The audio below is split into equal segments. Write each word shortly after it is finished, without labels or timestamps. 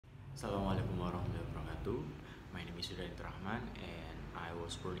Assalamualaikum warahmatullahi wabarakatuh. My name is Dianto Rahman and I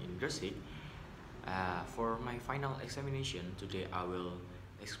was born in Gresik. For my final examination today, I will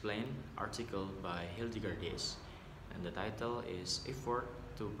explain article by Hildegardes, and the title is Effort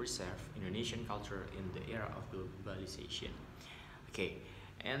to Preserve Indonesian Culture in the Era of Globalization. Okay,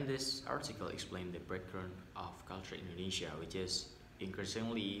 and this article explains the background of culture in Indonesia, which is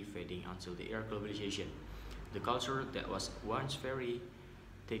increasingly fading until the era of globalization. The culture that was once very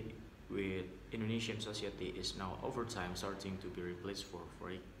thick with Indonesian society is now over time starting to be replaced for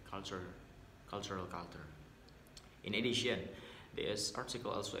a cultural culture. In addition, this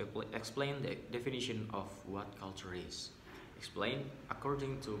article also explains the definition of what culture is. Explained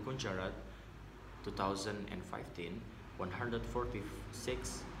according to Kuncharat 2015,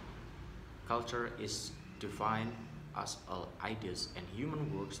 146, culture is defined as all ideas and human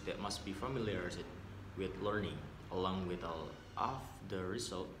works that must be familiarized with learning, along with all of the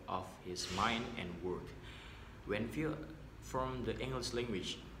result of his mind and work. When viewed from the English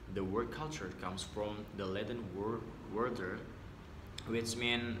language, the word culture comes from the Latin word, which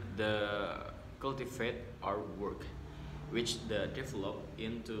means the cultivate or work, which the develop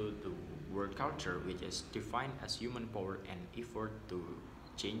into the word culture, which is defined as human power and effort to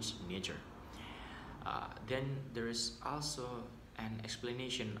change nature. Then there is also an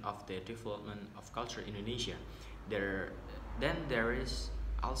explanation of the development of culture in Indonesia. Then there is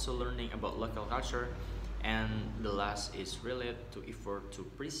also learning about local culture, and the last is related to effort to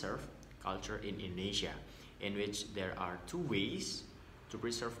preserve culture in Indonesia, in which there are two ways to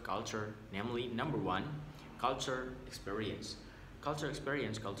preserve culture, namely number one, culture experience. Cultural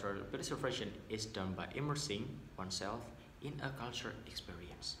preservation is done by immersing oneself in a culture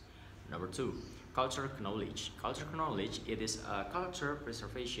experience. Number two, culture knowledge. Culture knowledge, it is a culture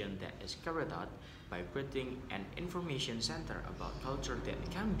preservation that is carried out by creating an information center about culture that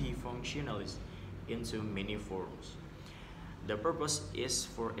can be functionalized into many forms. The purpose is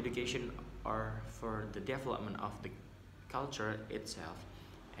for education or for the development of the culture itself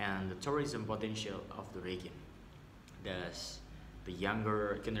and the tourism potential of the region. Thus, the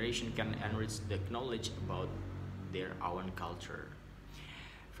younger generation can enrich the knowledge about their own culture.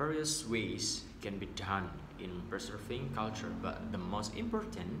 Various ways can be done in preserving culture, but the most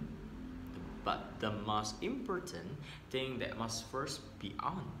important thing that must first be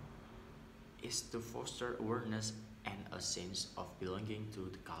on is to foster awareness and a sense of belonging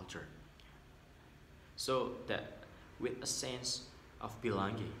to the culture. So that with a sense of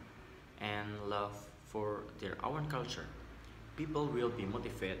belonging and love for their own culture, people will be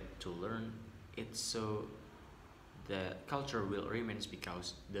motivated to learn it, so the culture will remain,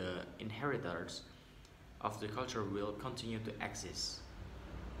 because the inheritors of the culture will continue to exist.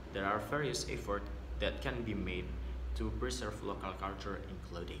 There are various efforts that can be made to preserve local culture,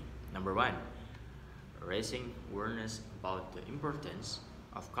 including number one, raising awareness about the importance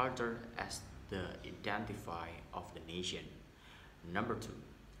of culture as the identifier of the nation. Number two,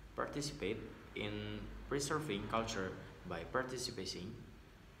 participate in preserving culture by participating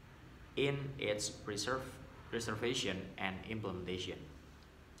in its preservation and implementation.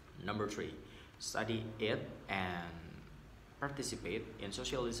 Number three, study it and participate in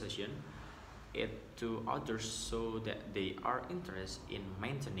socialization it to others so that they are interested in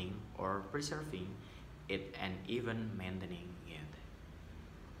maintaining or preserving it and even maintaining it.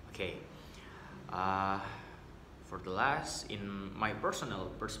 Okay, for the last, in my personal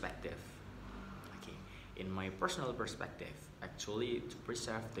perspective, actually, to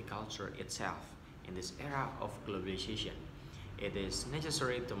preserve the culture itself in this era of globalization, it is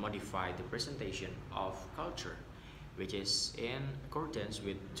necessary to modify the presentation of culture, which is in accordance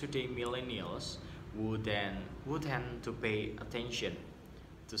with today millennials who tend to pay attention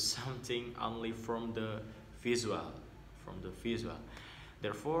to something only from the visual.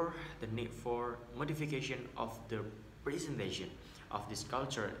 Therefore, the need for modification of the presentation of this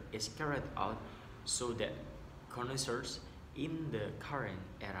culture is carried out so that connoisseurs in the current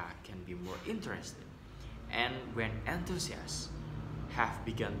era can be more interested, and when enthusiasts have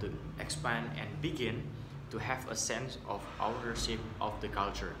begun to expand and begin to have a sense of ownership of the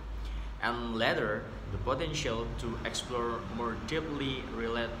culture, and later the potential to explore more deeply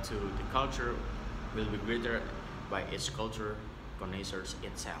related to the culture will be greater by its culture connoisseurs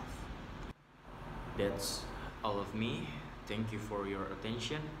itself. That's all of me. Thank you for your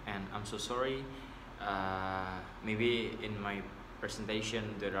attention, and I'm so sorry, maybe in my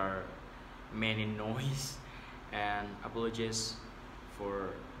presentation there are many noise, and apologies for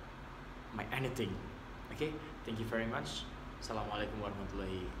my anything. Okay, thank you very much. Assalamualaikum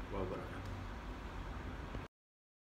warahmatullahi wabarakatuh.